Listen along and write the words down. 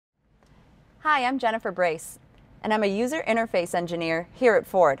Hi, I'm Jennifer Brace, and I'm a user interface engineer here at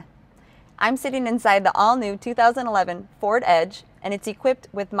Ford. I'm sitting inside the all-new 2011 Ford Edge, and it's equipped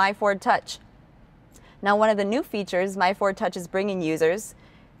with MyFord Touch. Now, one of the new features MyFord Touch is bringing users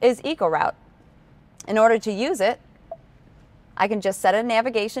is EcoRoute. In order to use it, I can just set a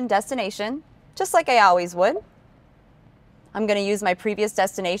navigation destination, just like I always would. I'm going to use my previous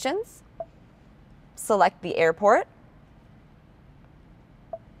destinations, select the airport,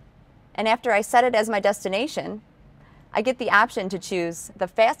 and after I set it as my destination, I get the option to choose the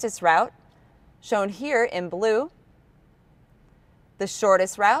fastest route, shown here in blue, the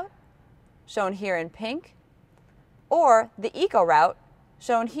shortest route, shown here in pink, or the eco route,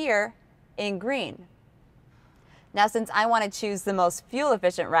 shown here in green. Now, since I want to choose the most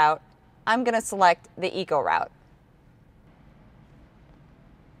fuel-efficient route, I'm going to select the eco route.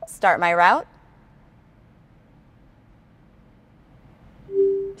 Start my route.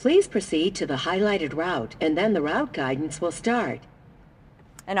 Please proceed to the highlighted route, and then the route guidance will start.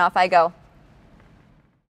 And off I go.